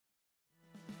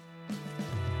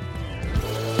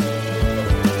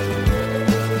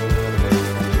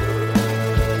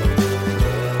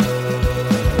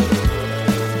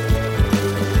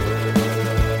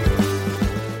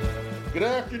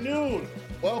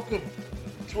welcome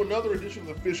to another edition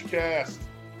of the Fishcast.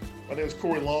 My name is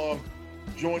Corey Long,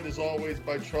 joined as always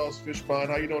by Charles Fishbine.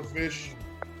 How you doing, Fish?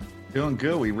 Doing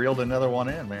good. We reeled another one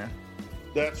in, man.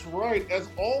 That's right. As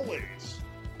always,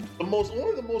 one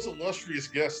of the most illustrious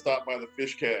guests stopped by the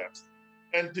Fishcast.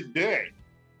 And today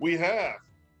we have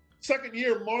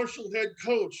second-year Marshall head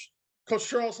coach, Coach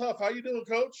Charles Huff. How you doing,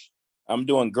 Coach? I'm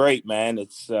doing great, man.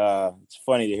 It's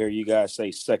funny to hear you guys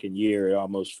say second year. It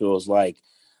almost feels like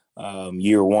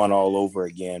year one all over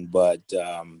again, but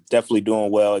definitely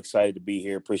doing well. Excited to be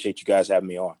here. Appreciate you guys having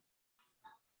me on.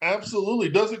 Absolutely.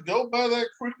 Does it go by that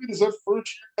quickly? Does that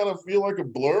first year kind of feel like a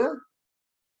blur?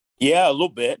 Yeah, a little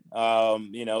bit.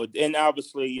 And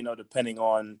obviously, depending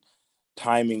on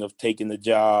timing of taking the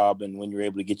job and when you're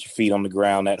able to get your feet on the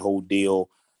ground, that whole deal.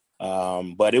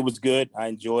 But it was good. I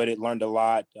enjoyed it, learned a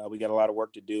lot. We got a lot of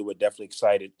work to do, but definitely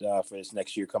excited for this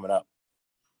next year coming up.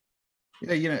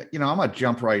 Yeah, I'm gonna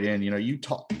jump right in. You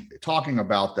talking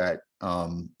about that.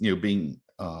 Being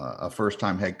a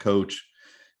first-time head coach.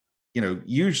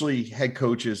 Usually head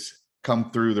coaches come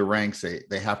through the ranks.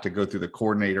 They have to go through the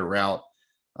coordinator route.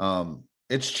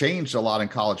 It's changed a lot in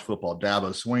college football. Dabo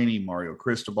Swinney, Mario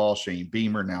Cristobal, Shane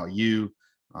Beamer. Now you.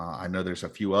 I know there's a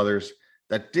few others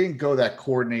that didn't go that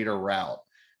coordinator route.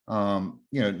 None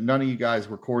of you guys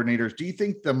were coordinators. Do you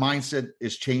think the mindset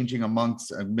is changing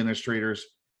amongst administrators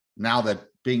now that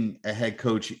being a head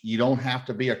coach, you don't have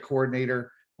to be a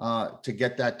coordinator to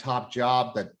get that top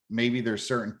job, that maybe there's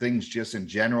certain things just in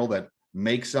general that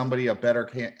make somebody a better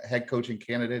head coaching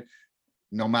candidate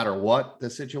no matter what the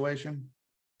situation?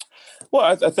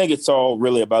 Well, I think it's all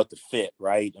really about the fit,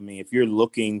 right? I mean, if you're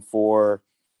looking for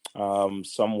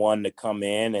someone to come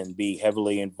in and be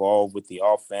heavily involved with the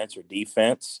offense or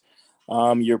defense,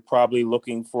 you're probably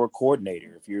looking for a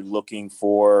coordinator. If you're looking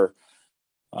for,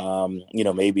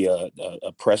 maybe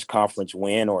a press conference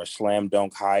win or a slam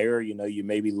dunk hire, you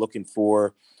may be looking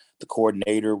for the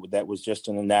coordinator that was just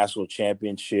in the national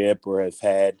championship or have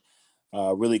had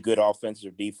really good offenses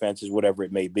or defenses, whatever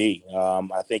it may be.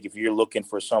 I think if you're looking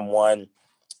for someone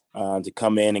to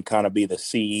come in and kind of be the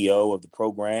CEO of the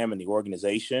program and the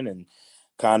organization and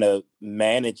kind of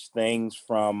manage things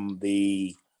from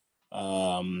the,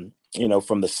 from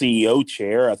the CEO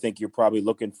chair, I think you're probably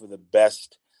looking for the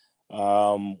best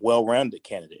well-rounded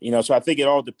candidate. So I think it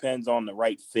all depends on the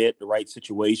right fit, the right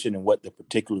situation, and what the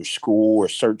particular school or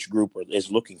search group is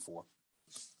looking for.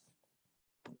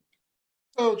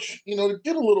 Coach, to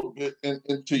get a little bit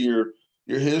into your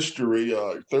history,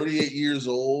 38 years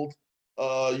old,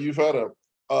 you've had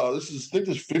this is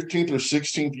 15th or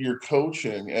 16th year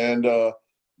coaching, and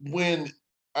when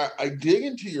I dig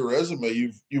into your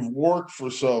resume, you've worked for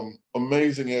some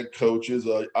amazing head coaches.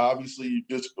 Obviously, you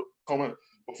just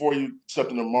before you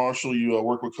stepped into Marshall, you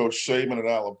worked with Coach Saban at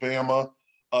Alabama.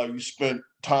 You spent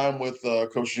time with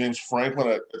Coach James Franklin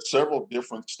at several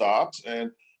different stops,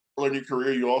 and early in your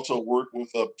career, you also worked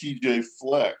with PJ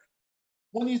Fleck.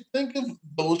 When you think of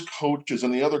those coaches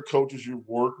and the other coaches you've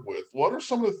worked with, what are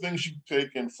some of the things you've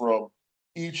taken from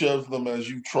each of them as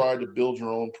you try to build your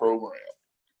own program?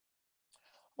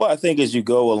 Well, I think as you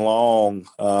go along,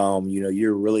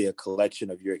 you're really a collection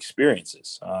of your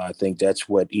experiences. I think that's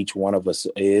what each one of us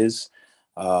is.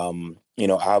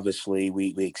 Obviously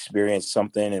we experience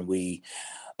something and we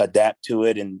adapt to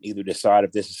it and either decide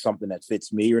if this is something that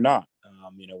fits me or not.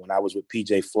 When I was with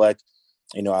PJ Fleck,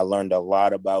 I learned a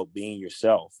lot about being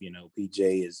yourself.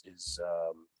 PJ is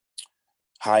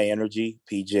high energy.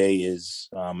 PJ is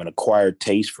an acquired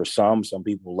taste for some. Some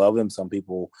people love him. Some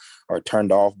people are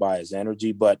turned off by his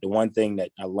energy. But the one thing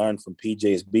that I learned from PJ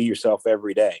is be yourself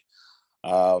every day.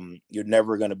 You're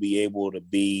never going to be able to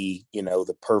be,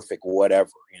 the perfect whatever.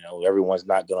 Everyone's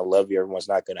not going to love you. Everyone's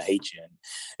not going to hate you.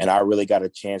 And I really got a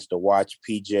chance to watch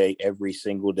PJ every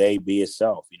single day be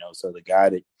himself. So the guy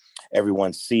that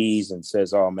everyone sees and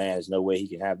says, oh, man, there's no way he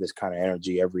can have this kind of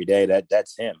energy every day.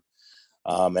 That's him.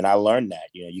 And I learned that,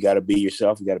 you got to be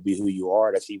yourself. You got to be who you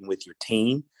are. That's even with your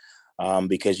team,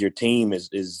 because your team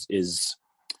is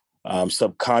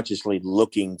subconsciously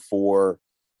looking for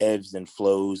ebbs and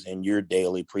flows in your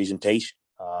daily presentation.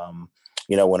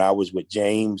 When I was with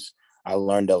James, I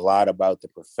learned a lot about the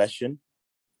profession.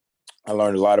 I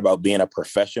learned a lot about being a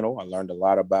professional. I learned a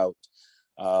lot about,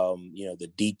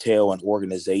 the detail and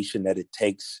organization that it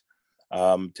takes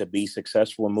to be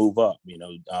successful and move up.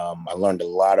 I learned a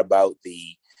lot about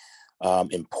the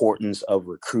importance of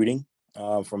recruiting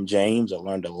from James. I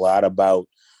learned a lot about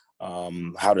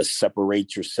how to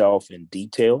separate yourself in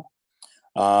detail.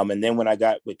 And then when I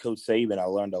got with Coach Saban, I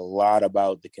learned a lot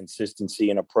about the consistency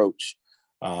and approach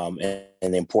and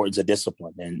the importance of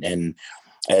discipline. And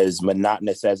as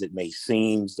monotonous as it may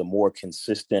seem, the more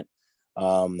consistent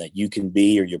that you can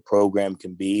be or your program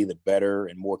can be, the better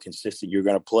and more consistent you're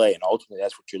going to play. And ultimately,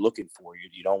 that's what you're looking for.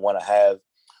 You don't want to have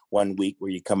 1 week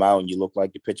where you come out and you look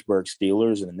like the Pittsburgh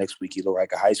Steelers, and the next week you look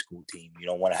like a high school team. You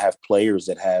don't want to have players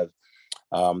that have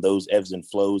those ebbs and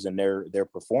flows in their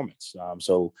performance.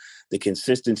 So the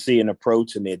consistency and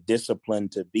approach and the discipline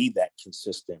to be that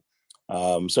consistent.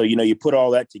 So, you put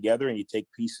all that together and you take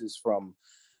pieces from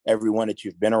everyone that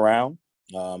you've been around.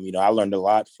 I learned a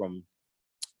lot from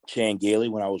Chan Gailey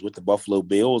when I was with the Buffalo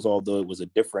Bills, although it was a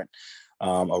different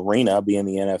arena, being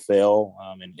the NFL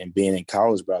and being in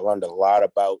college. But I learned a lot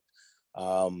about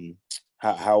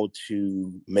how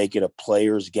to make it a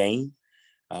player's game.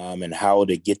 And how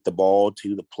to get the ball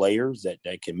to the players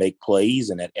that can make plays,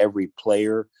 and that every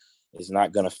player is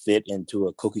not going to fit into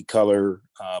a cookie color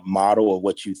model of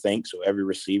what you think. So every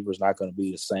receiver is not going to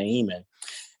be the same.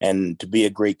 And to be a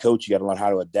great coach, you got to learn how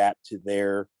to adapt to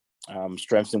their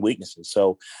strengths and weaknesses.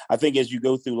 So I think as you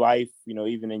go through life,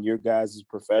 even in your guys'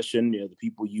 profession, the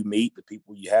people you meet, the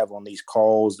people you have on these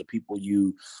calls, the people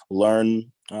you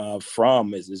learn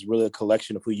from is really a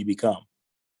collection of who you become.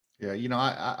 Yeah,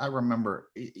 I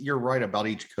remember, you're right about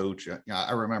each coach.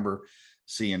 I remember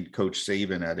seeing Coach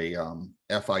Saban at a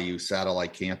FIU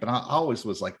satellite camp, and I always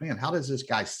was like, man, how does this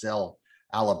guy sell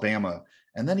Alabama?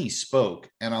 And then he spoke,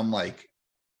 and I'm like,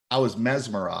 I was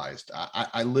mesmerized.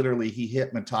 I literally, he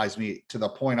hypnotized me to the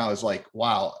point I was like,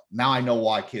 wow, now I know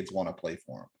why kids want to play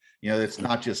for him. It's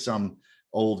not just some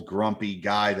old grumpy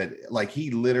guy that, like, he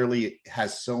literally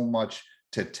has so much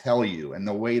to tell you, and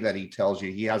the way that he tells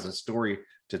you, he has a story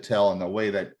to tell, and the way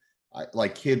that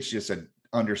kids just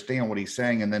understand what he's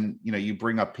saying. And then, you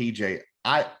bring up PJ.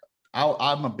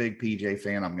 I'm a big PJ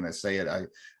fan. I'm going to say it.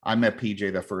 I met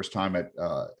PJ the first time at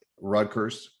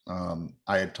Rutgers.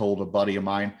 I had told a buddy of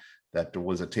mine that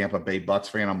was a Tampa Bay Bucks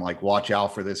fan. I'm like, watch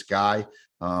out for this guy.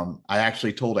 I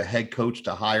actually told a head coach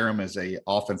to hire him as a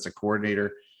offensive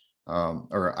coordinator.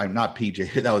 Or I'm not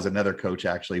PJ. That was another coach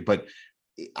actually, but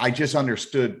I just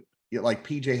understood, like,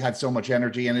 PJ had so much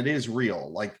energy, and it is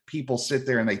real. Like, people sit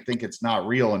there and they think it's not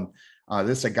real. And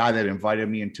this is a guy that invited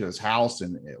me into his house,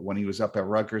 and when he was up at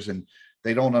Rutgers, and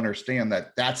they don't understand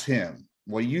that that's him.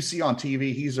 Well, you see on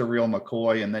TV, he's a real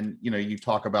McCoy. And then, you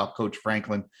talk about Coach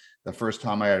Franklin. The first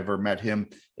time I ever met him,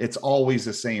 it's always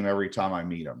the same every time I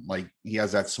meet him. Like, he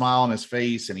has that smile on his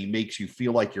face, and he makes you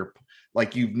feel like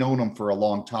you've known him for a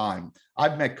long time.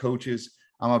 I've met coaches,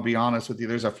 I'm going to be honest with you,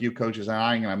 there's a few coaches, and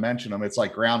I ain't going to mention them. It's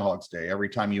like Groundhog's Day. Every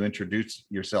time you introduce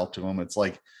yourself to them, it's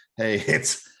like, hey,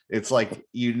 it's like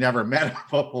you never met him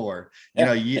before.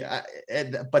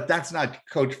 But that's not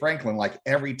Coach Franklin. Like,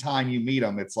 every time you meet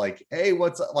him, it's like, hey,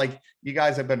 what's up? Like, you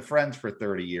guys have been friends for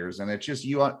 30 years. And it's just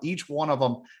each one of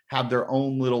them have their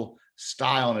own little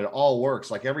style, and it all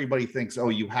works. Like, everybody thinks, oh,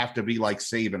 you have to be like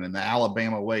Saban in the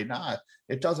Alabama way. Nah,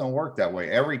 it doesn't work that way.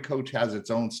 Every coach has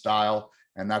its own style.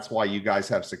 And that's why you guys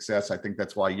have success. I think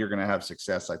that's why you're going to have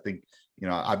success. I think,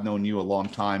 I've known you a long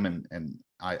time, and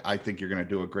I think you're going to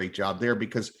do a great job there,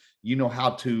 because you know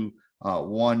how to,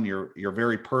 one, you're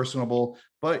very personable,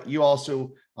 but you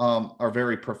also are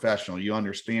very professional. You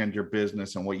understand your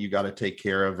business and what you got to take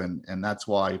care of. And that's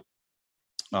why,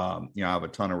 I have a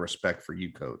ton of respect for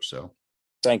you, Coach. So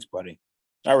thanks, buddy.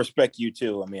 I respect you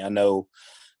too. I mean, I know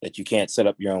that you can't set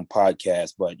up your own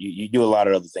podcast, but you do a lot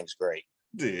of other things great.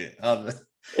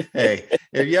 Hey,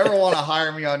 if you ever want to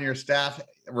hire me on your staff,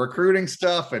 recruiting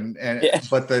stuff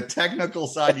but the technical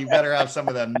side, you better have some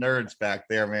of them nerds back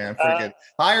there, man.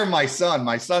 Hire my son.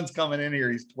 My son's coming in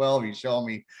here. He's 12. He's showing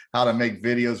me how to make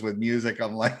videos with music.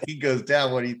 I'm like, he goes,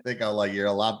 Dad, what do you think? I'm like, you're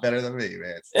a lot better than me,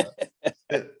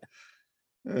 man.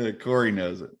 So, Corey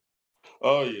knows it.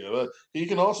 Oh yeah, he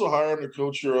can also hire him to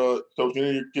coach your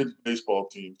kids' baseball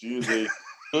teams. He is a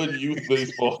good youth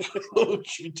baseball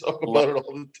coach. We talk about it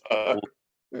all the time.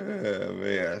 Yeah,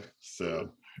 man. So,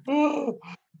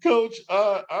 Coach,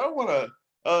 I want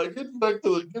to get back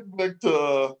to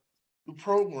the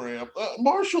program.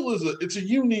 Marshall it's a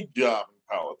unique job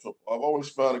in college football. I've always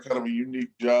found it kind of a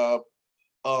unique job.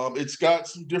 It's got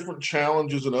some different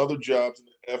challenges than other jobs in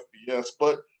the FBS,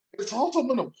 but it's also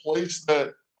been a place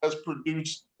that has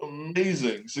produced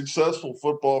amazing, successful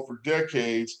football for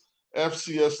decades.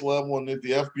 FCS level and at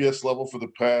the FBS level for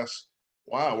the past,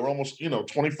 we're almost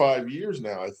 25 years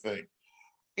now, I think.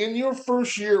 In your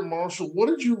first year, Marshall, what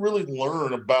did you really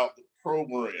learn about the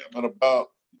program and about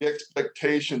the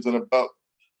expectations and about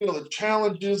the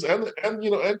challenges and kind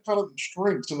of the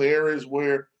strengths in the areas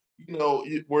where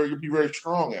where you'd be very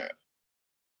strong at?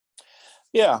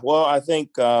 Yeah, well, I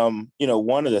think,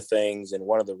 one of the things and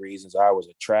one of the reasons I was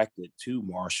attracted to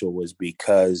Marshall was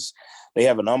because they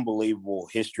have an unbelievable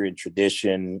history and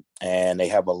tradition, and they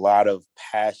have a lot of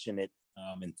passionate,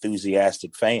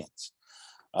 enthusiastic fans.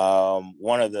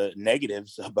 One of the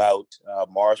negatives about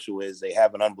Marshall is they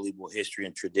have an unbelievable history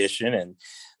and tradition, and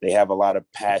they have a lot of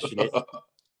passionate,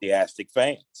 enthusiastic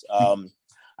fans.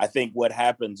 I think what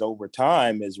happens over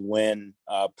time is when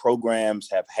programs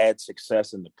have had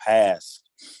success in the past,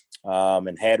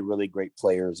 and had really great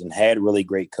players and had really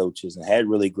great coaches and had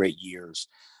really great years,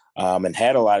 and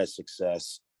had a lot of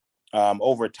success.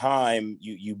 Over time,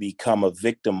 you become a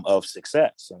victim of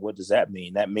success. And what does that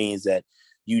mean? That means that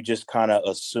you just kind of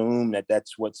assume that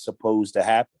that's what's supposed to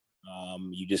happen.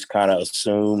 You just kind of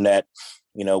assume that,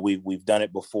 we've done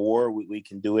it before. We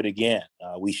can do it again.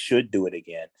 We should do it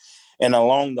again. And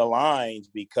along the lines,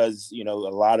 because, a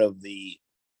lot of the,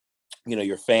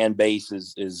 your fan base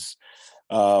is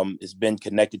has been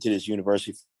connected to this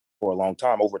university for a long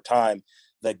time. Over time,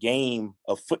 the game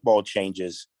of football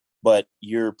changes, but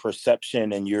your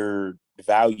perception and your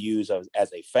values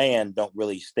as a fan don't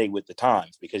really stay with the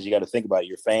times, because you got to think about it.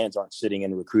 Your fans aren't sitting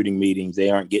in recruiting meetings. They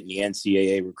aren't getting the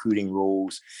NCAA recruiting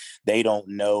rules. They don't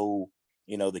know,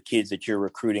 the kids that you're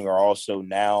recruiting are also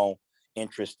now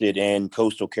interested in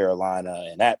Coastal Carolina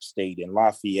and App State and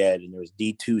Lafayette, and there's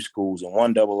D2 schools and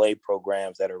 1AA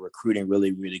programs that are recruiting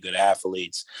really, really good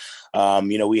athletes.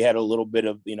 We had a little bit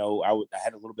of, I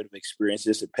had a little bit of experience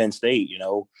this at Penn State.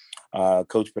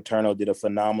 Coach Paterno did a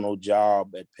phenomenal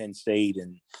job at Penn State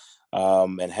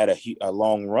and had a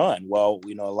long run. Well,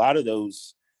 a lot of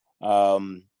those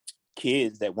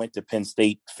kids that went to Penn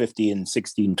State 50 and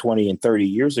 60 and 20 and 30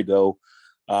 years ago,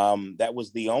 that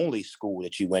was the only school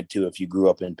that you went to if you grew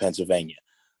up in Pennsylvania.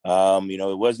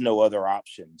 There was no other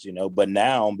options, but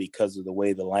now, because of the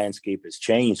way the landscape has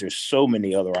changed, there's so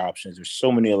many other options. There's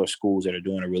so many other schools that are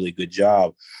doing a really good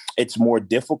job. It's more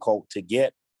difficult to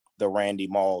get the Randy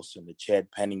Moss and the Chad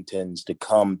Penningtons to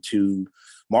come to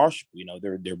Marshall.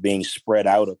 They're being spread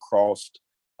out across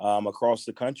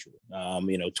the country.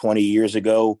 20 years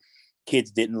ago,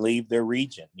 kids didn't leave their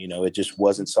region. It just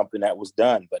wasn't something that was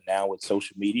done. But now with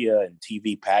social media and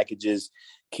TV packages,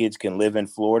 kids can live in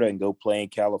Florida and go play in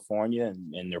California,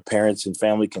 and their parents and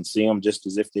family can see them just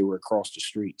as if they were across the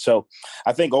street. So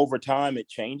I think over time it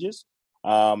changes.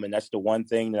 And that's the one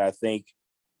thing that I think,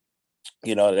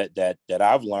 that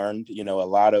I've learned. A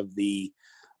lot of the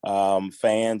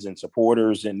fans and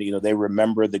supporters, and, they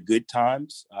remember the good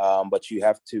times, but you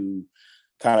have to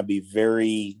kind of be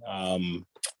very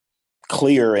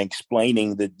clear in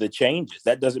explaining the changes.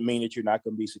 That doesn't mean that you're not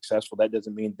going to be successful. That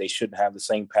doesn't mean they shouldn't have the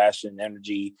same passion,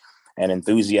 energy, and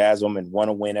enthusiasm and want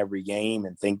to win every game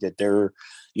and think that they're,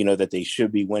 that they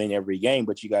should be winning every game.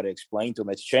 But you got to explain to them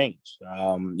it's changed.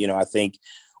 I think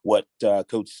what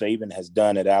Coach Saban has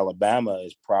done at Alabama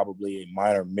is probably a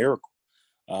minor miracle,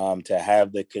 to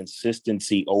have the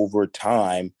consistency over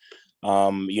time,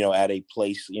 at a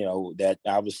place, that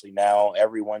obviously now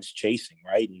everyone's chasing,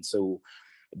 right? And so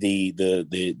the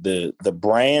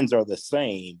brands are the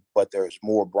same, but there's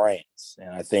more brands.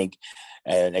 And I think,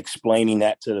 and explaining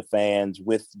that to the fans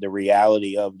with the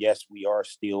reality of, yes, we are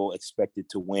still expected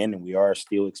to win, and we are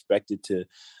still expected to,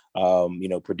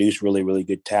 produce really, really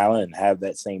good talent and have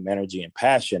that same energy and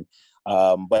passion.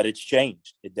 But it's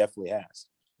changed. It definitely has.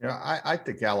 I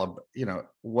think Alabama,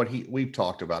 we've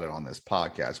talked about it on this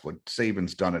podcast. What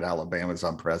Saban's done at Alabama is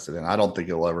unprecedented. I don't think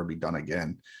it'll ever be done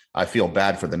again. I feel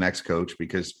bad for the next coach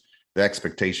because the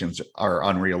expectations are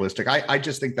unrealistic. I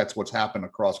just think that's what's happened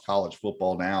across college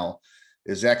football now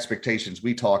is expectations.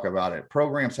 We talk about it.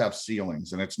 Programs have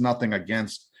ceilings, and it's nothing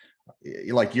against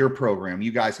like your program.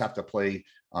 You guys have to play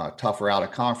tougher out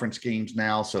of conference games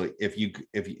now. So if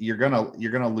you're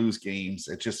gonna lose games,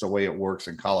 it's just the way it works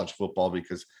in college football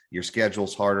because your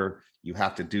schedule's harder. You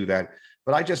have to do that.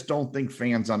 But I just don't think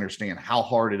fans understand how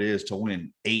hard it is to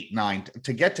win 8, 9,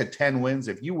 to get to 10 wins.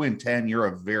 If you win 10, you're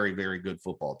a very, very good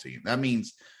football team. That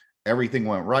means everything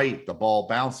went right. The ball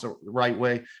bounced the right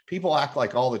way. People act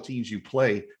like all the teams you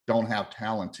play don't have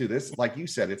talent too. This, like you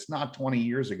said, it's not 20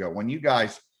 years ago when you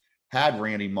guys had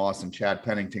Randy Moss and Chad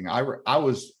Pennington. I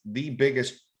was the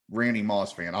biggest Randy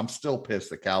Moss fan. I'm still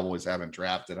pissed the Cowboys haven't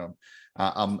drafted him.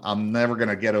 I'm never going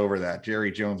to get over that.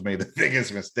 Jerry Jones made the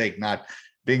biggest mistake not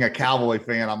being a Cowboy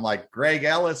fan. I'm like, Greg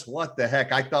Ellis, what the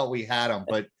heck? I thought we had him.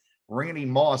 But Randy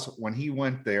Moss, when he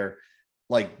went there,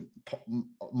 like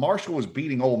Marshall was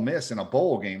beating Ole Miss in a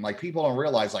bowl game. Like people don't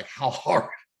realize like how hard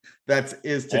that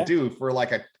is to do for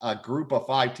like a group of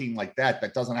 5 team like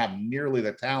that doesn't have nearly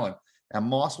the talent. And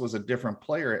Moss was a different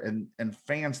player, and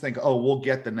fans think, oh, we'll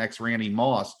get the next Randy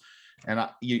Moss. And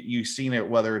you've seen it,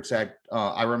 whether it's at,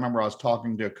 I remember I was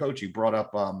talking to a coach, he brought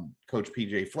up Coach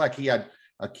PJ Fleck. He had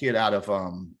a kid out of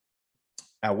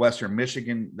at Western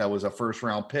Michigan that was a first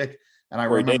round pick. And I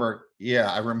remember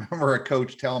a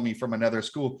coach telling me from another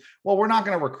school, well, we're not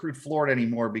going to recruit Florida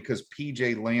anymore because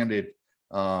PJ landed,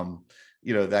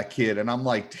 that kid. And I'm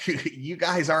like, dude, you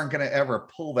guys aren't going to ever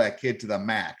pull that kid to the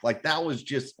MAC. Like, that was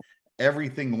just,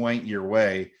 everything went your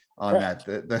way on that.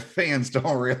 The fans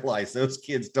don't realize those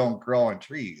kids don't grow on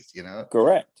trees,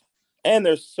 Correct. And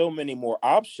there's so many more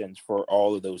options for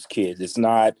all of those kids. It's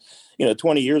not,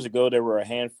 20 years ago, there were a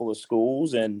handful of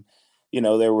schools, and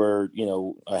there were,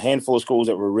 a handful of schools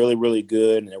that were really, really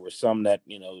good. And there were some that,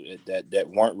 that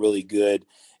weren't really good.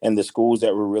 And the schools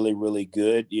that were really, really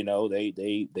good,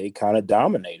 they kind of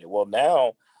dominated. Well,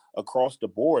 now across the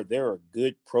board, there are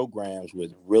good programs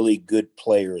with really good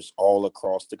players all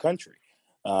across the country.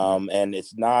 And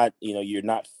it's not, you're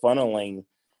not funneling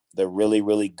the really,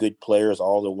 really good players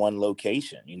all to one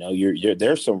location.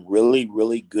 There's some really,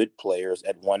 really good players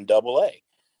at 1AA.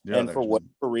 Yeah, and for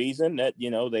whatever reason that,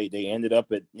 they ended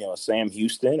up at, Sam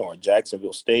Houston or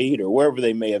Jacksonville State or wherever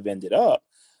they may have ended up.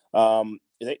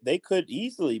 They could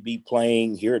easily be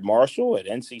playing here at Marshall, at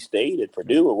NC State, at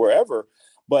Purdue, or wherever,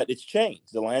 but it's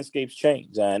changed. The landscape's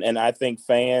changed. And I think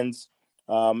fans,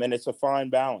 and it's a fine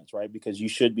balance, right? Because you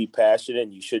should be passionate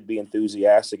and you should be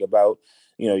enthusiastic about,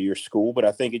 your school. But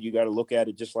I think you got to look at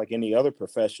it just like any other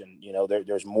profession.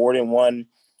 There's more than one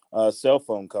cell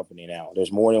phone company now.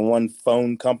 There's more than one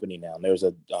phone company now. There's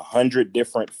 100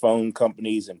 different phone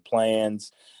companies and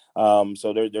plans.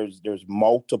 So there's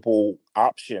multiple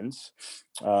options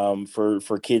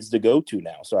for kids to go to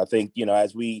now. So I think,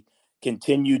 as we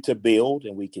continue to build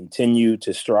and we continue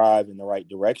to strive in the right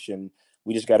direction,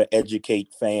 we just got to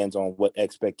educate fans on what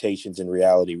expectations and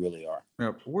reality really are.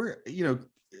 We're,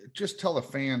 just tell the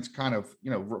fans kind of,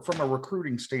 from a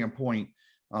recruiting standpoint,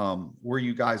 where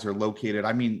you guys are located.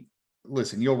 I mean,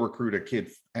 listen, you'll recruit a kid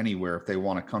anywhere if they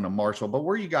want to come to Marshall, but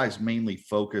where you guys mainly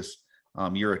focus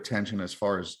your attention as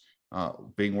far as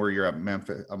being where you're at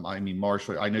Memphis?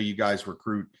 Marshall, I know you guys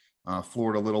recruit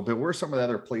Florida a little bit. Where are some of the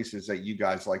other places that you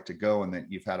guys like to go and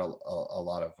that you've had a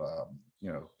lot of,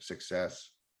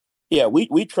 success? Yeah,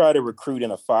 we try to recruit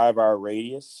in a 5-hour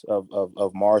radius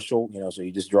of Marshall, so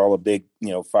you just draw a big,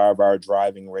 5-hour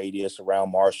driving radius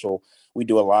around Marshall. We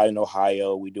do a lot in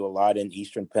Ohio. We do a lot in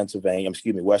Western Pennsylvania.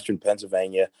 We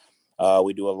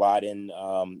do a lot in,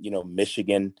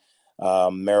 Michigan,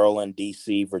 Maryland,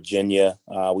 DC, Virginia.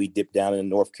 We dip down in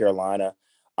North Carolina.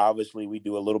 Obviously, we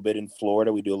do a little bit in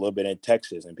Florida. We do a little bit in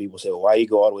Texas. And people say, well, why you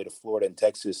go all the way to Florida and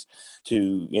Texas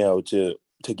to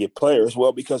get players?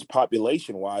 Well, because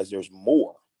population wise, there's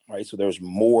more, right? So there's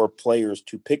more players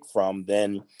to pick from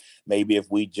than maybe if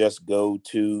we just go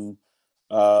to,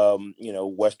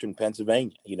 Western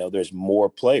Pennsylvania. There's more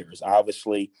players.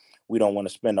 Obviously, we don't want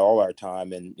to spend all our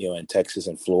time in Texas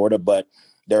and Florida, but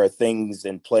there are things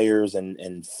and players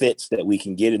and fits that we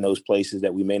can get in those places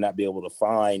that we may not be able to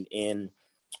find in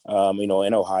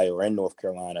Ohio or in North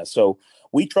Carolina. So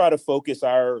we try to focus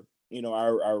our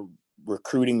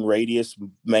recruiting radius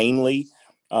mainly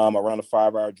around a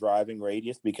 5-hour driving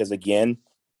radius, because again,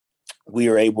 we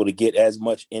are able to get as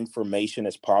much information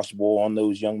as possible on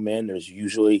those young men. There's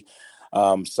usually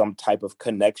some type of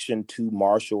connection to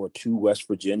Marshall or to West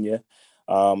Virginia.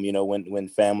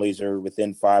 When families are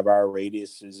within 5-hour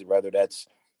radiuses, whether that's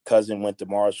cousin went to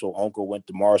Marshall, uncle went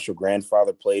to Marshall,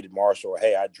 grandfather played at Marshall, or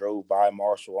hey, I drove by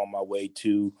Marshall on my way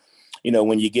to,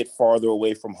 when you get farther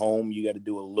away from home, you got to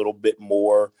do a little bit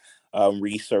more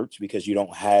research because you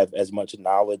don't have as much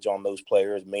knowledge on those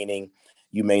players, meaning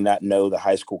you may not know the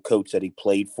high school coach that he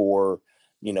played for,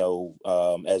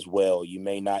 as well. You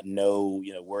may not know,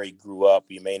 where he grew up.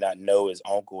 You may not know his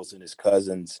uncles and his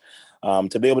cousins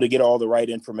to be able to get all the right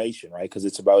information, right? Because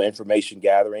it's about information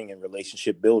gathering and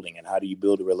relationship building. And how do you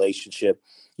build a relationship?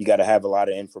 You got to have a lot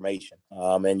of information.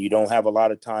 And you don't have a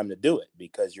lot of time to do it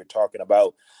because you're talking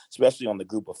about, especially on the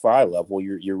group of 5 level,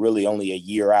 you're really only a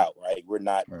year out, right? We're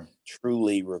not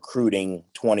truly recruiting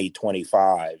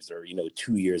 2025s or,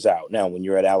 2 years out. Now, when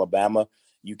you're at Alabama,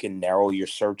 you can narrow your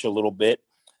search a little bit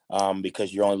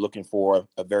because you're only looking for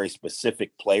a very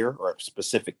specific player or a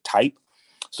specific type.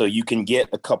 So you can get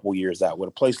a couple years out. With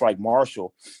a place like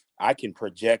Marshall, I can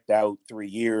project out 3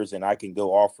 years and I can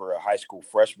go offer a high school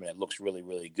freshman that looks really,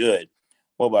 really good.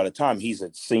 Well, by the time he's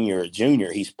a senior or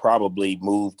junior, he's probably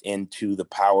moved into the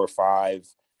Power 5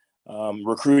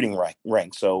 recruiting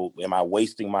rank. So am I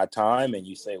wasting my time? And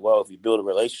you say, well, if you build a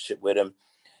relationship with him,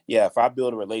 yeah, if I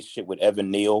build a relationship with Evan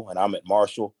Neal and I'm at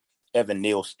Marshall, Evan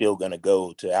Neal's still going to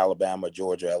go to Alabama,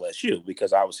 Georgia, LSU,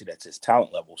 because obviously that's his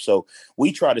talent level. So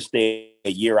we try to stay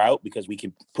a year out because we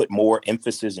can put more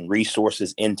emphasis and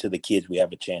resources into the kids we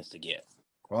have a chance to get.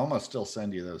 Well, I'm gonna still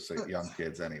send you those young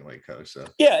kids anyway, Coach. So.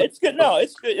 Yeah, it's good. No,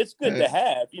 it's good. It's good to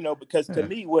have, because to Yeah.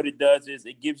 me, what it does is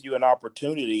it gives you an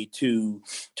opportunity to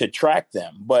track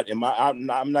them. But I'm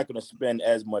not going to spend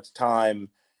as much time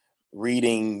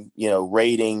reading,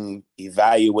 rating,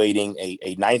 evaluating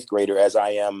a ninth grader as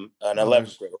I am an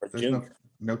 11th grader or junior.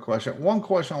 No question. One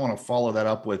question I want to follow that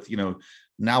up with,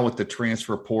 now with the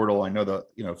transfer portal, I know the,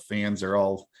 fans are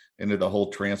all into the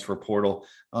whole transfer portal.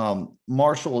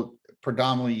 Marshall,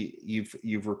 predominantly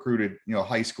you've recruited,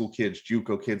 high school kids,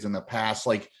 JUCO kids in the past.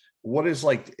 Like,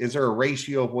 is there a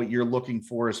ratio of what you're looking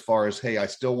for as far as, hey, I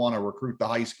still want to recruit the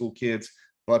high school kids,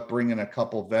 but bring in a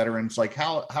couple veterans? Like,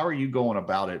 how are you going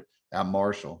about it at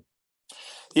Marshall?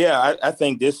 Yeah, I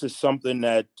think this is something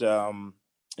that,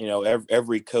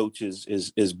 every coach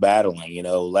is battling.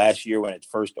 Last year when it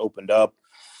first opened up,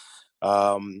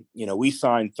 we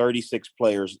signed 36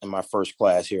 players in my first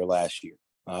class here last year.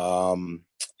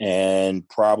 And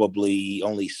probably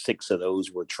only 6 of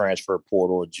those were transfer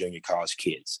portal or junior college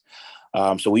kids.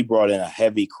 So we brought in a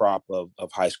heavy crop of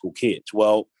high school kids.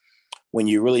 Well, when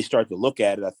you really start to look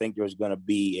at it, I think there's going to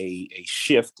be a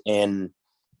shift in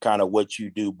kind of what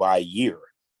you do by year.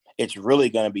 It's really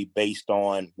going to be based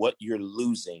on what you're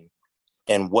losing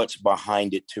and what's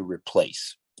behind it to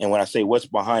replace. And when I say what's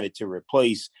behind it to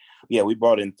replace, yeah, we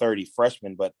brought in 30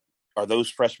 freshmen, but are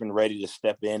those freshmen ready to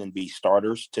step in and be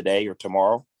starters today or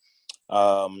tomorrow?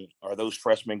 Are those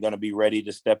freshmen going to be ready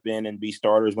to step in and be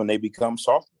starters when they become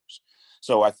sophomores?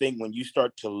 So I think when you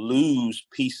start to lose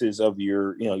pieces of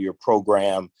your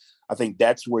program, I think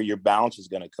that's where your balance is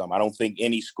going to come. I don't think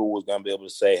any school is going to be able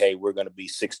to say, hey, we're going to be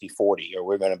 60-40 or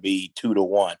we're going to be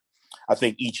 2-1. I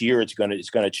think each year it's going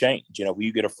to change. When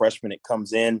you get a freshman that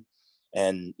comes in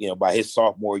and, by his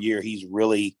sophomore year, he's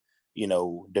really,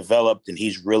 developed and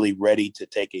he's really ready to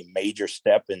take a major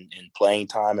step in playing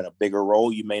time and a bigger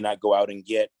role, you may not go out and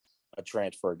get a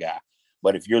transfer guy.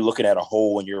 But if you're looking at a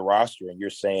hole in your roster and you're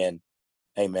saying,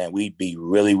 hey, man, we'd be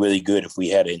really, really good if we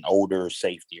had an older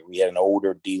safety or we had an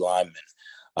older D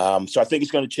lineman. So I think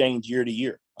it's going to change year to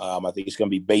year. I think it's going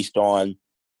to be based on,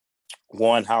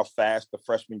 one, how fast the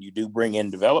freshmen you do bring in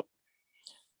develop.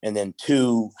 And then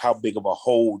 2, how big of a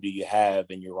hole do you have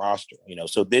in your roster?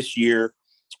 So this year,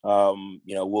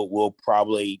 we'll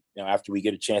probably, after we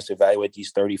get a chance to evaluate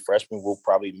these 30 freshmen, we'll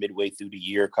probably midway through the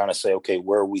year kind of say, okay,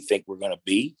 where we think we're going to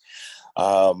be.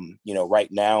 Right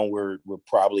now we're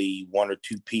probably 1 or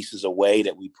 2 pieces away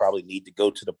that we probably need to go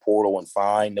to the portal and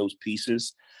find those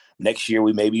pieces. Next year,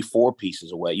 we may be 4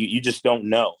 pieces away. You just don't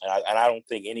know. And I don't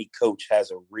think any coach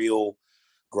has a real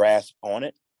grasp on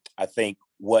it. I think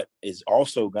what is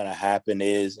also going to happen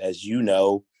is, as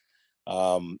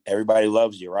everybody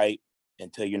loves you, right?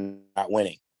 Until you're not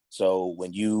winning. So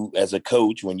when you, as a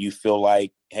coach, when you feel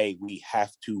like, hey, we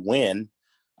have to win,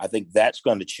 I think that's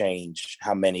going to change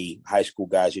how many high school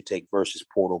guys you take versus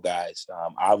portal guys.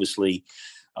 Obviously,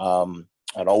 an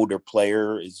older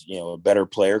player is, a better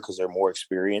player because they're more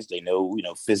experienced. They know,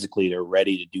 physically they're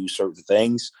ready to do certain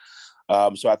things.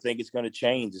 So I think it's going to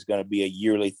change. It's going to be a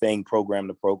yearly thing, program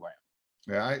to program.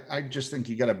 Yeah, I just think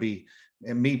you got to be,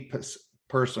 and me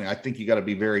personally, I think you got to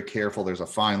be very careful. There's a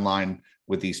fine line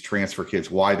with these transfer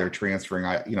kids, why they're transferring.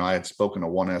 I had spoken to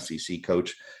one SEC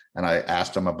coach and I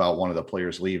asked him about one of the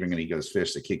players leaving and he goes,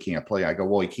 Fish, the kid can't play. I go,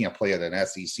 well, he can't play at an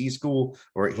SEC school,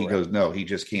 or he goes, no, he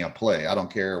just can't play. I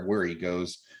don't care where he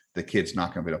goes. The kid's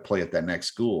not going to be able to play at that next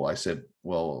school. I said,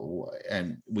 well,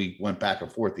 and we went back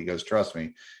and forth. He goes, trust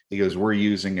me. He goes, we're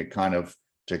using it kind of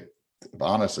to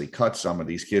honestly cut some of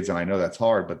these kids. And I know that's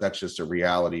hard, but that's just a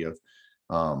reality of,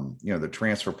 the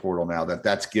transfer portal now,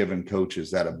 that's given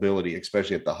coaches that ability,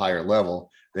 especially at the higher level,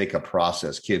 they could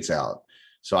process kids out.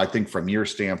 So I think from your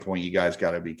standpoint, you guys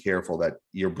got to be careful that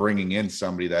you're bringing in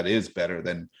somebody that is better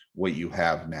than what you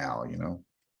have now,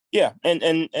 Yeah.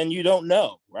 And you don't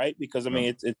know, right? Because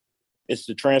it's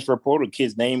the transfer portal,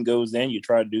 kid's name goes in, you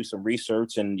try to do some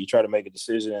research and you try to make a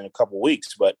decision in a couple of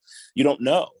weeks, but you don't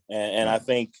know. And I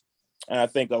think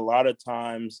a lot of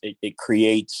times it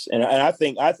creates, and I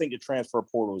think the transfer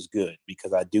portal is good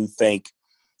because I do think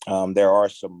there are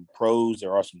some pros,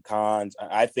 there are some cons.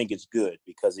 I think it's good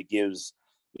because it gives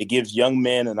young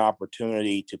men an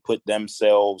opportunity to put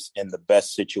themselves in the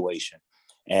best situation.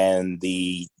 And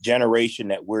the generation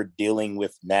that we're dealing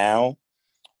with now,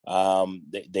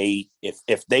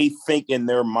 if they think in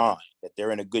their mind that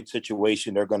they're in a good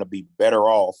situation, they're going to be better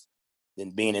off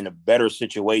than being in a better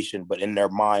situation, but in their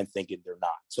mind thinking they're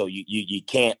not. So you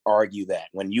can't argue that.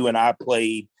 When you and I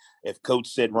played If coach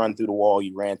said run through the wall,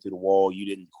 you ran through the wall. You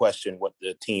didn't question what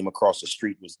the team across the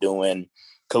street was doing.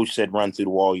 Coach said run through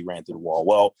the wall, you ran through the wall.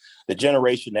 Well, the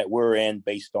generation that we're in,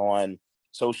 based on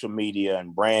social media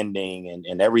and branding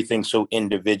and everything so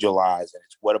individualized, and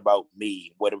it's what about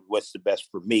me? What's the best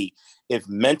for me? If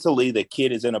mentally the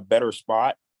kid is in a better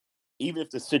spot, even if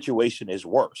the situation is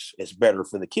worse, it's better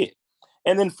for the kid.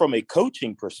 And then from a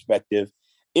coaching perspective,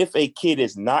 if a kid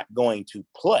is not going to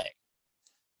play,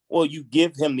 well, you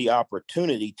give him the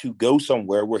opportunity to go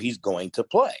somewhere where he's going to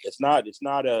play. It's not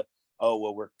a, oh,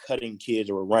 well, we're cutting kids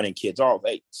or we're running kids off.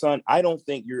 Hey, son, I don't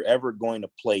think you're ever going to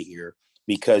play here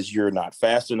because you're not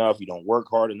fast enough, you don't work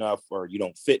hard enough, or you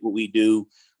don't fit what we do.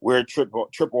 We're a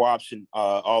triple option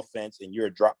offense, and you're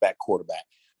a drop back quarterback.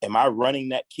 Am I running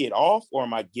that kid off, or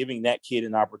am I giving that kid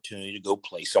an opportunity to go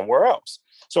play somewhere else?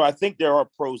 So I think there are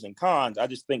pros and cons. I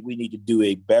just think we need to do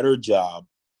a better job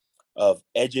of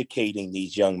educating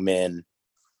these young men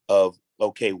of,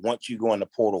 okay, once you go in the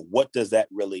portal, what does that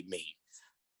really mean?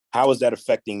 How is that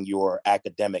affecting your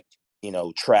academic,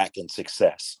 track and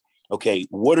success? Okay,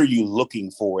 what are you looking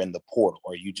for in the portal?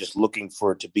 Are you just looking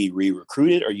for it to be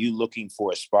re-recruited? Are you looking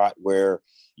for a spot where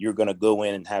you're going to go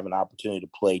in and have an opportunity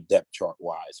to play depth chart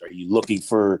wise? Are you looking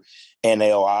for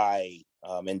NLI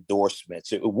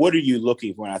endorsements? What are you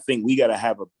looking for? And I think we got to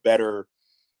have a better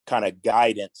kind of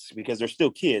guidance, because they're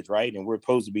still kids, right? And we're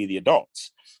supposed to be the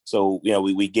adults. So,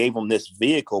 we gave them this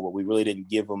vehicle, but we really didn't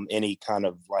give them any kind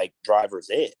of like driver's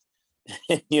ed.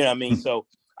 You know what I mean? So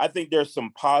I think there's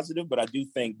some positive, but I do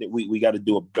think that we got to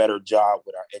do a better job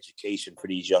with our education for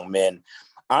these young men.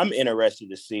 I'm interested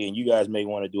to see, and you guys may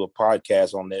want to do a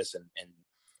podcast on this and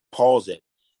pause it.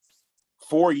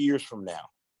 4 years from now,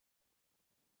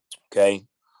 okay,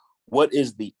 what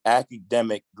is the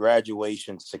academic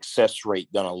graduation success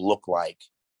rate going to look like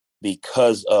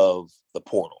because of the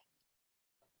portal?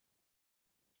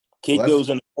 Kid goes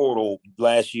in the portal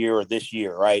last year or this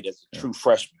year, right, as a true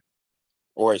freshman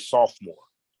or a sophomore.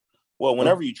 Well,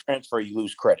 whenever you transfer, you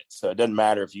lose credits. So it doesn't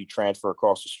matter if you transfer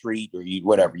across the street or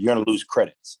whatever, you're going to lose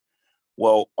credits.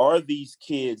 Well, are these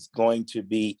kids going to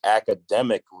be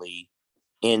academically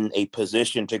in a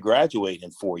position to graduate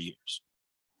in 4 years?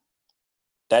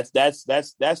 That's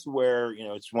where,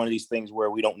 it's one of these things where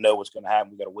we don't know what's going to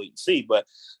happen. We got to wait and see. But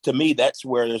to me, that's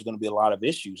where there's going to be a lot of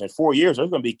issues. In 4 years,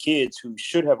 there's going to be kids who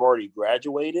should have already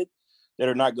graduated that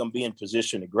are not going to be in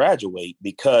position to graduate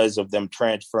because of them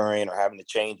transferring or having to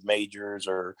change majors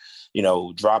or,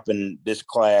 dropping this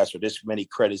class or this many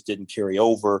credits didn't carry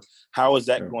over. How is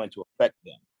that going to affect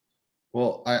them?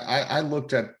 Well, I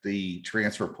looked at the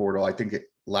transfer portal. I think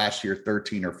last year,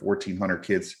 1,300 or 1,400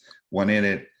 kids went in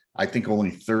it. I think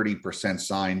only 30%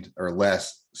 signed or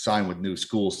less signed with new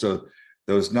schools. So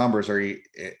those numbers they're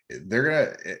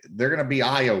gonna be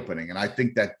eye opening. And I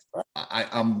think that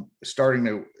I'm starting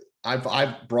to.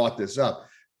 I've brought this up.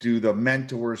 Do the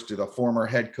mentors, do the former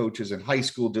head coaches in high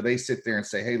school, do they sit there and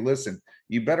say, hey, listen,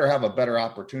 you better have a better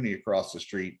opportunity across the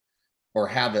street or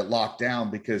have it locked down,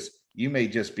 because you may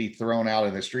just be thrown out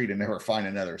in the street and never find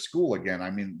another school again. I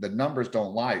mean, the numbers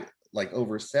don't lie. Like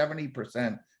over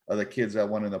 70% of the kids that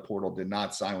went in the portal did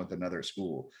not sign with another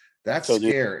school. That's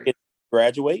scary.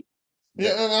 Graduate?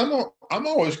 Yeah, and I'm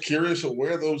always curious of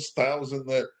where those 1,000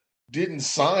 that didn't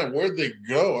sign, where'd they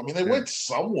go? I mean, they went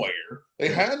somewhere. They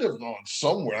had to have gone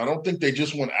somewhere. I don't think they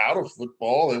just went out of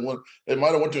football. They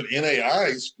might have went to an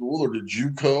NAI school or to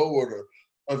JUCO or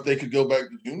if they could go back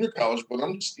to junior college. But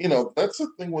I'm just, that's the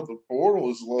thing with the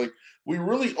portal is like we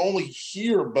really only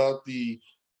hear about the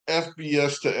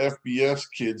FBS to FBS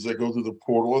kids that go through the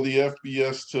portal or the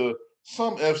FBS to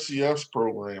some FCS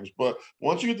programs. But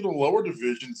once you get to the lower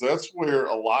divisions, that's where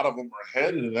a lot of them are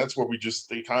headed. And that's where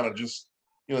they kind of just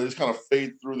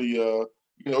fade through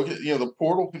the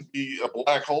portal can be a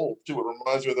black hole too. It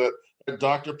reminds me of that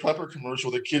Dr. Pepper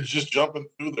commercial, the kids just jumping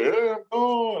through there. I'm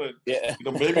going.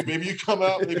 And, maybe you come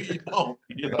out, maybe you don't,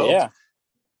 Yeah.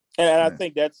 And I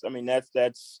think that's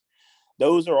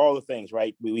those are all the things,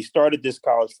 right? We started this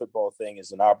college football thing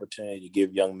as an opportunity to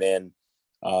give young men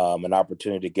an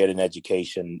opportunity to get an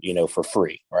education, for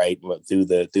free, right? Through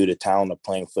the talent of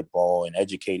playing football and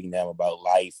educating them about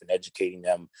life and educating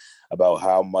them about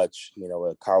how much,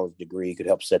 a college degree could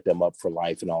help set them up for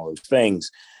life and all those things.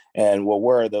 And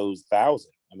where are those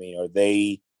 1,000? I mean, are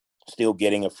they still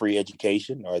getting a free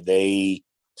education? Are they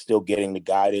still getting the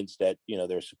guidance that,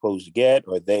 they're supposed to get?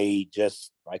 Or are they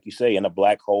just, like you say, in a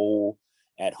black hole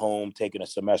at home, taking a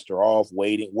semester off,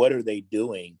 waiting? What are they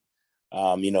doing?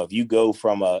 If you go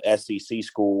from a SEC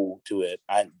school to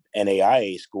an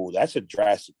NAIA school, that's a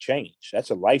drastic change. That's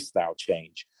a lifestyle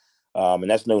change. And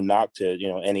that's no knock to,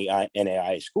 any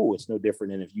NAIA school. It's no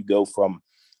different than if you go from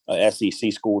a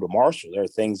SEC school to Marshall. There are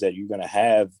things that you're going to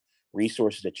have,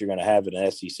 resources that you're going to have in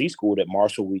an SEC school that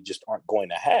Marshall we just aren't going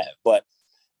to have. But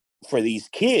for these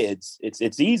kids,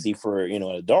 it's easy for, an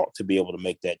adult to be able to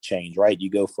make that change, right? You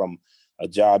go from a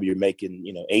job you're making,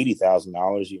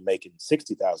 $80,000, you're making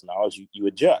 $60,000. You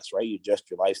adjust, right? You adjust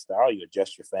your lifestyle, you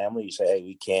adjust your family. You say, hey,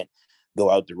 we can't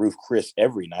go out to Roof Chris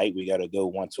every night. We got to go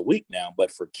once a week now.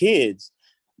 But for kids,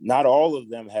 not all of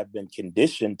them have been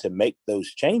conditioned to make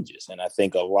those changes. And I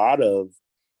think a lot of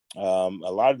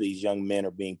these young men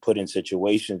are being put in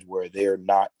situations where they're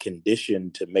not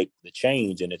conditioned to make the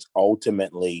change, and it's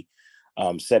ultimately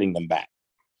setting them back.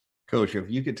 Coach,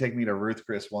 if you could take me to Ruth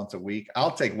Chris once a week,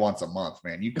 I'll take once a month,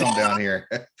 man. You come down here,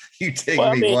 you take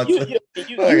me once. You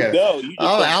go.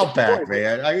 I'm Outback,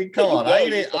 man. I mean, come on.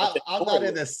 I'm not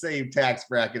in the same tax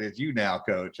bracket as you now,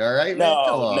 Coach. All right, man?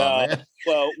 Come on, man.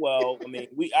 Well, I mean,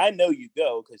 I know you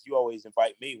go because you always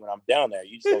invite me when I'm down there.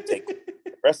 You just don't take the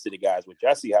rest of the guys, which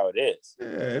I see how it is. Yeah,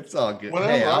 it's all good.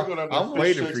 Whenever hey, I'm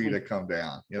waiting for you to come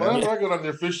down. Whenever I go down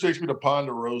there, Fish takes me to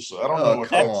Ponderosa. I don't know what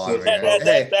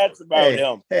that's about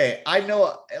him. Hey, I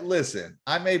know. Listen,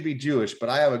 I may be Jewish, but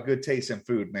I have a good taste in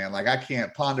food, man. Like I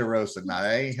can't Ponderosa now.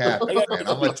 I ain't happy, man. I'm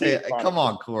gonna take. Come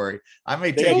on, Corey. I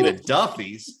may take you to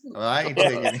Duffy's. I ain't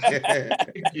taking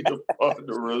you to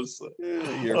Ponderosa.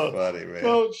 You're funny, man.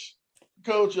 Coach.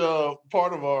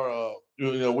 Part of our,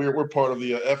 we're part of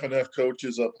the F&F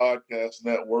Coaches Podcast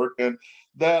Network, and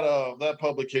that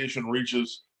publication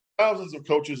reaches thousands of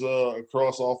coaches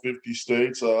across all 50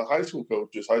 states, high school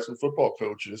coaches, high school football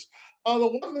coaches.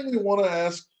 The one thing we want to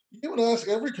ask you and ask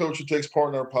every coach who takes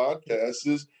part in our podcast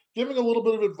is giving a little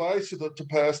bit of advice to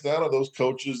pass down to those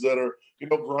coaches that are,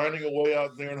 grinding away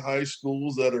out there in high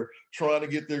schools, that are trying to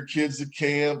get their kids to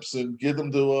camps and get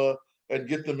them to and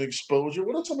get them exposure.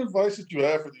 What are some advice that you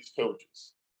have for these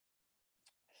coaches?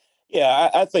 Yeah,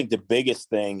 I think the biggest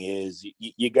thing is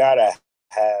you gotta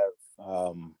have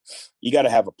a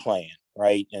plan,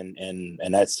 right? And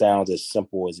that sounds as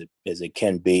simple as it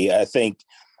can be. I think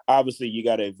obviously you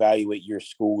got to evaluate your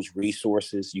school's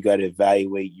resources. You got to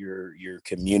evaluate your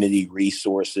community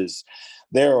resources.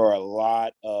 There are a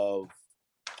lot of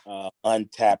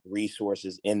untapped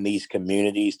resources in these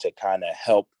communities to kind of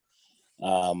help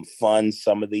fund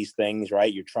some of these things,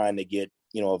 right? You're trying to get,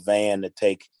 a van to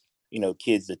take,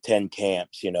 kids to 10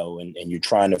 camps, and you're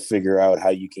trying to figure out how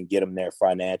you can get them there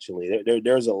financially.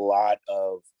 There's a lot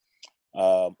of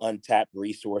untapped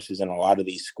resources in a lot of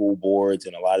these school boards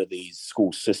and a lot of these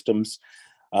school systems.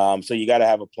 So you got to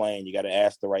have a plan. You got to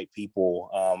ask the right people.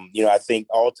 I think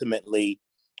ultimately,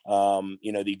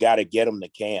 you got to get them to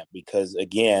camp because,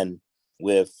 again,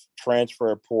 with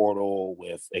transfer portal,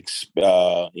 with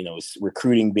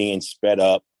recruiting being sped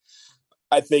up,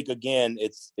 I think again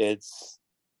it's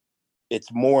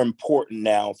more important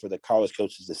now for the college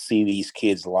coaches to see these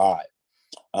kids live.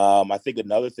 I think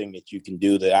another thing that you can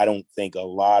do that I don't think a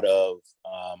lot of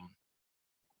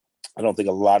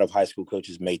high school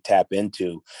coaches may tap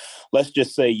into. Let's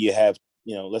just say you have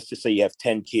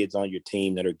 10 kids on your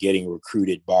team that are getting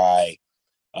recruited by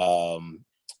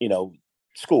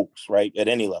schools, right, at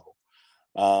any level.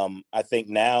 I think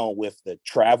now with the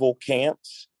travel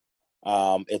camps,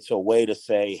 it's a way to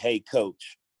say, hey,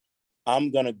 coach,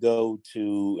 I'm going to go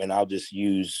to, and I'll just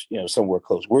use, somewhere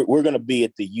close. We're going to be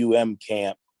at the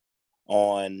camp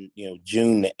on,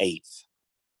 June the 8th.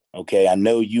 Okay. I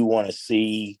know you want to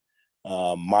see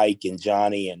Mike and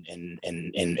Johnny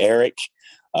and Eric.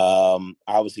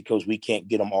 Obviously, coach, we can't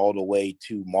get them all the way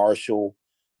to Marshall.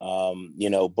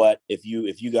 But if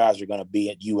you guys are going to be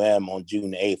at on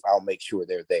June 8th, I'll make sure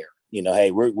they're there.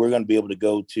 Hey, we're going to be able to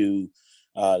go to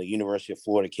the University of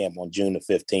Florida camp on June the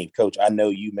 15th. Coach, I know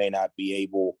you may not be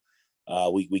able,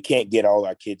 we can't get all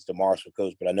our kids to Marshall,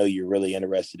 coach, but I know you're really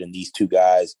interested in these two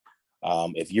guys.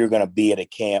 If you're going to be at a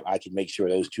camp, I can make sure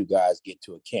those two guys get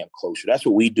to a camp closer. That's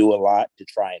what we do a lot to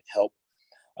try and help.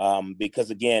 Because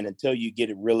again, until you get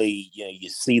it really, you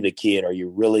see the kid, or you're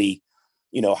really,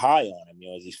 high on him,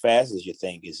 is he as fast as you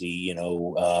think? Is he,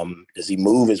 does he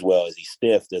move as well? Is he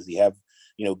stiff? Does he have,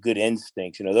 good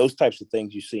instincts? Those types of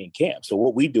things you see in camp. So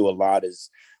what we do a lot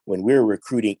is when we're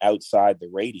recruiting outside the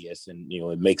radius, and,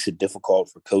 it makes it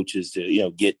difficult for coaches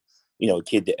to, get, a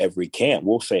kid to every camp.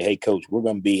 We'll say, hey, coach, we're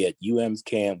going to be at UM's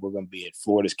camp. We're going to be at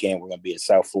Florida's camp. We're going to be at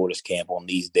South Florida's camp on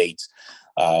these dates.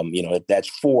 If that's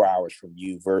 4 hours from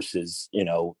you versus,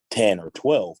 10 or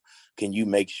 12, can you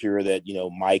make sure that,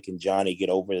 Mike and Johnny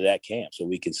get over to that camp so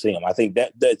we can see them? I think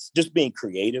that's just being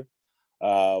creative,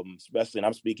 especially, and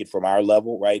I'm speaking from our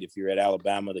level, right? If you're at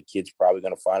Alabama, the kid's probably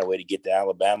going to find a way to get to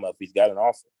Alabama if he's got an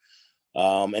offer.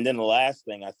 And then the last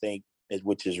thing I think is,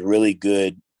 which is really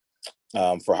good,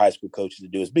 for high school coaches to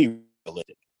do is be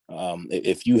realistic.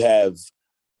 If you have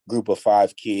group of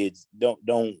 5 kids,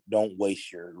 don't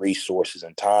waste your resources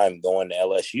and time going to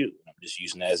LSU. I'm just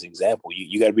using that as an example.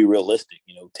 You got to be realistic.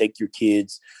 Take your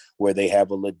kids where they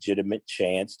have a legitimate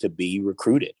chance to be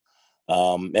recruited.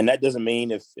 And that doesn't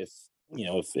mean if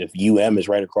UM is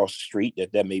right across the street,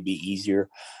 that may be easier,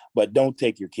 but don't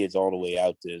take your kids all the way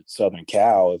out to Southern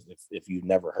Cal if you've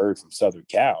never heard from Southern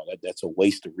Cal. That's a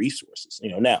waste of resources.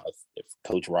 Now if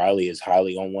Coach Riley is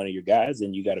highly on one of your guys,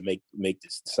 then you got to make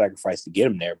this sacrifice to get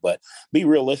him there. But be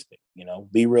realistic.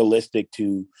 Be realistic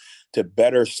to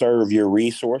better serve your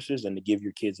resources and to give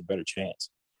your kids a better chance.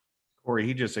 Corey,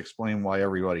 he just explained why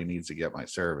everybody needs to get my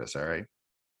service. All right.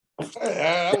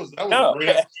 That was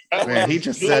great. Man, he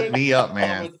just set me up,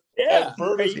 man.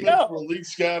 Advertisement for elite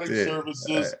scouting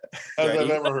services as I've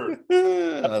ever heard.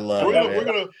 I love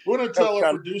it. We're gonna tell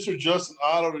our producer Justin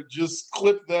Otto to just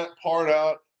clip that part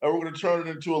out, and we're gonna turn it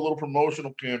into a little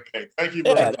promotional campaign. Thank you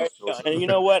very much. And you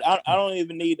know what? I don't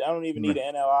even need an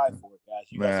NLI for it, guys.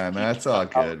 Man, that's all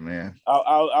good, man.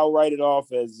 I'll write it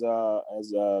off as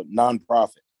a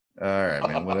nonprofit. All right,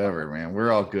 man. Whatever, man.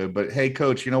 We're all good. But hey,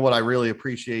 Coach, you know what? I really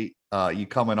appreciate you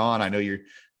coming on. I know you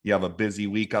have a busy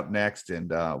week up next,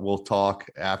 and we'll talk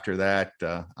after that.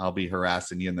 I'll be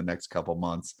harassing you in the next couple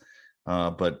months.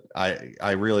 But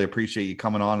I really appreciate you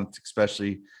coming on,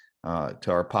 especially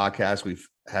to our podcast. We've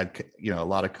had a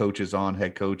lot of coaches on,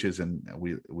 head coaches, and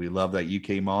we love that you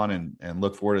came on and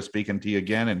look forward to speaking to you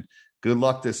again. And good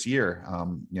luck this year.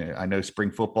 I know spring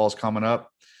football is coming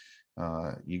up.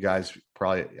 You guys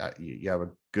probably you have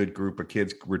a good group of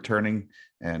kids returning,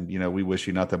 and we wish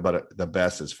you nothing but the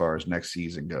best as far as next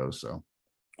season goes. So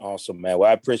awesome, man. Well,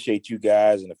 I appreciate you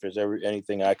guys, and if there's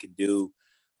anything I can do,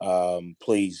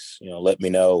 please let me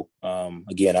know.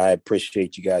 Again, I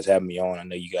appreciate you guys having me on. I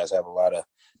know you guys have a lot of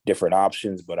different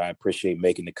options, but I appreciate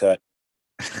making the cut.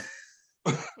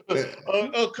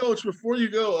 Coach, before you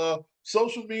go,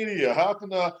 social media, how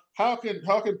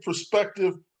can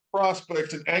prospective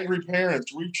prospects and angry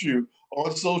parents reach you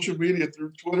on social media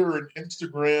through Twitter and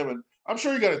Instagram? And I'm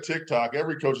sure you got a TikTok.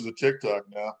 Every coach is a TikTok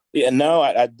now. Yeah, no,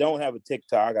 I don't have a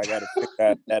TikTok. I got to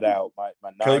figure that out. My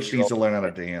coach needs to learn how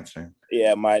to dance, man.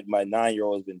 Yeah, my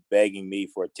 9-year-old has been begging me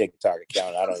for a TikTok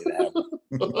account. I don't even have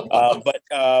one. But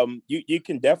you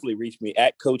can definitely reach me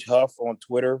at Coach Huff on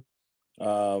Twitter.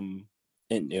 And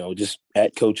just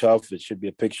at Coach Huff. It should be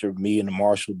a picture of me and the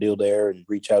Marshall deal there, and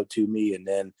reach out to me. And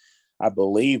then I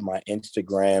believe my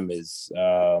Instagram is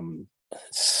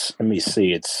let me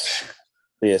see.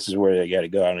 This is where I got to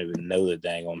go. I don't even know the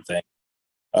dang on thing.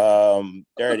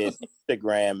 There it is.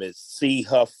 Instagram is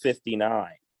chuff59.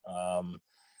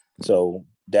 So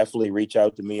definitely reach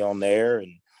out to me on there,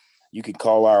 and you can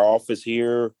call our office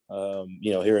here,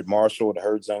 here at Marshall at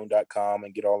herdzone.com,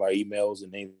 and get all our emails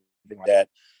and anything like that.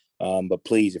 But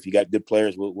please, if you got good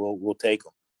players, we'll take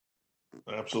them.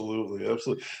 Absolutely.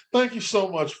 Thank you so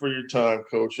much for your time,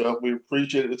 Coach. We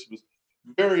appreciate it. It was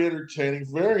very entertaining,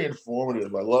 very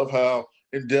informative. I love how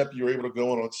in-depth you're able to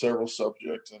go on several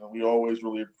subjects, and we always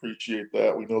really appreciate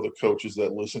that. We know the coaches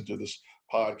that listen to this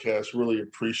podcast really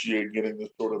appreciate getting this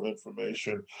sort of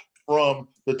information from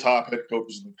the top head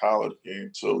coaches in the college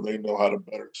game, so they know how to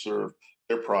better serve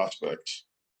their prospects.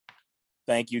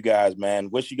 Thank you, guys, man.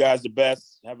 Wish you guys the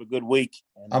best. Have a good week.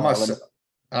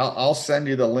 I'll send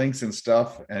you the links and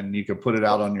stuff, and you can put it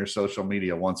out on your social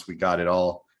media once we got it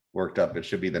all worked up. It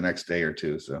should be the next day or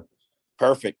two. So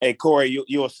perfect. Hey, Corey,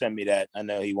 you'll send me that. I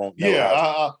know he won't know.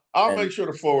 Yeah, I'll make sure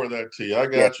to forward that to you. I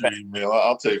got your email.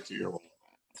 I'll take to your.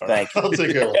 Thank you. I'll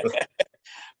take care of it.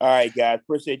 All right, guys.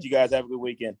 Appreciate you guys. Have a good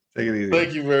weekend. Take it easy.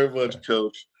 Thank you very much,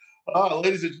 Coach.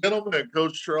 Ladies and gentlemen,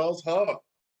 Coach Charles Huff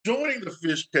joining the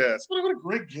Fishcast. What a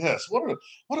great guest.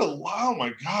 Oh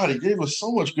my God, he gave us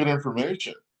so much good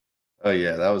information. Oh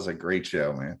yeah, that was a great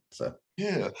show, man. So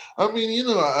yeah, I mean,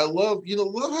 I love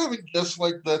having guests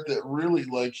like that really,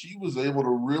 like, he was able to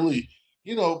really,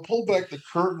 pull back the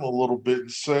curtain a little bit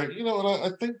and say, and I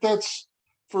think that's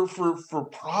for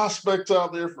prospects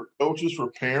out there, for coaches, for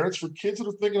parents, for kids that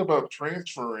are thinking about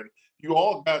transferring. You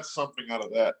all got something out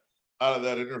of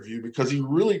that interview, because he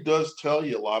really does tell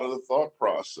you a lot of the thought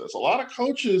process. A lot of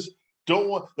coaches they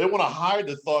want to hide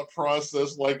the thought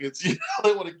process, like it's,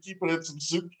 they want to keep it in some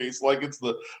suitcase, like it's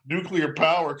the nuclear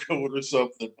power code or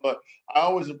something. But I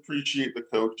always appreciate the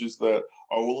coaches that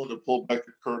are willing to pull back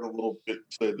the curtain a little bit and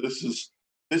say,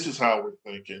 this is how we're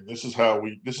thinking. This is how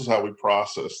we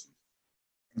process.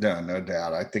 No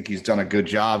doubt. I think he's done a good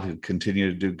job. He'll continue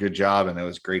to do a good job, and it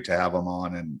was great to have him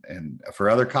on. And for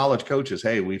other college coaches,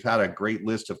 hey, we've had a great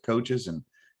list of coaches, and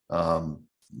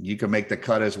you can make the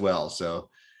cut as well. So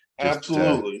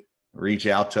absolutely. reach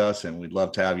out to us, and we'd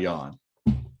love to have you on.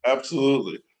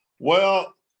 Absolutely.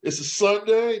 Well, it's a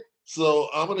Sunday, so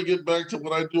I'm going to get back to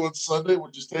what I do on Sunday,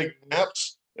 which is take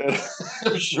naps. And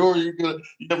I'm sure you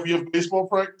have baseball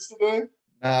practice today?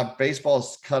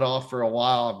 Baseball's cut off for a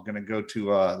while. I'm going to go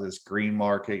to this green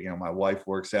market. My wife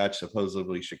works at.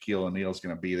 Supposedly Shaquille O'Neal's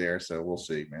going to be there, so we'll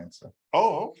see, man. So.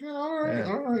 Oh, okay, all right.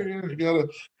 Yeah,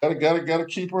 you gotta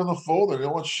keep her in the fold. They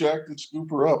don't want Shaq to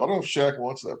scoop her up. I don't know if Shaq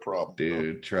wants that problem,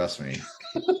 dude. Trust me,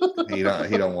 he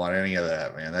don't want any of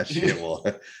that, man. That shit will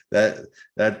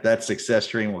that success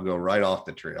train will go right off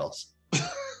the trails.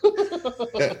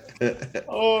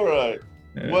 All right.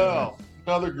 Well.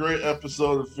 Another great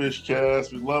episode of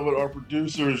Fishcast. We love it. Our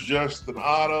producer is Justin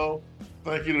Otto.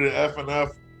 Thank you to the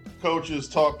F&F Coaches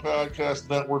Talk Podcast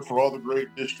Network for all the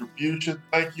great distribution.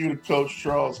 Thank you to Coach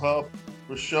Charles Huff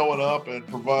for showing up and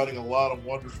providing a lot of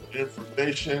wonderful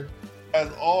information. As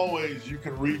always, you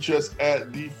can reach us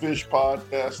at The Fish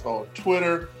Podcast on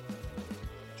Twitter.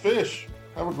 Fish,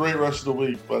 have a great rest of the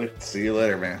week, buddy. See you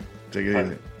later, man. Take it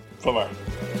easy. Bye-bye.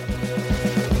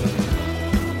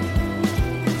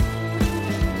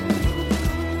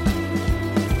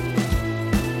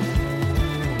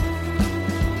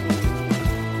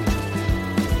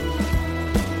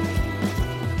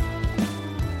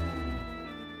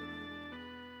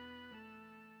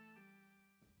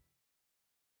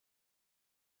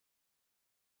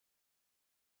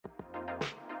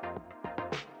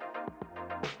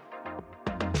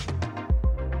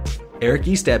 Eric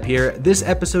Estep here. This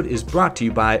episode is brought to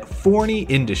you by Forney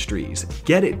Industries.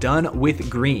 Get it done with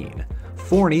green.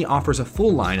 Forney offers a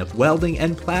full line of welding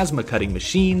and plasma cutting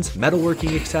machines,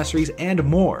 metalworking accessories, and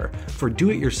more. For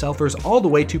do-it-yourselfers all the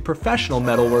way to professional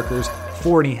metalworkers,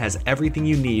 Forney has everything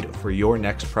you need for your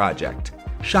next project.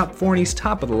 Shop Forney's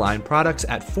top-of-the-line products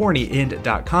at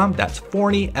forneyind.com. That's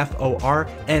Forney,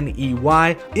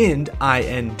 F-O-R-N-E-Y, ind,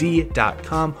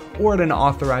 I-N-D.com, or at an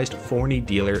authorized Forney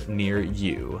dealer near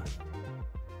you.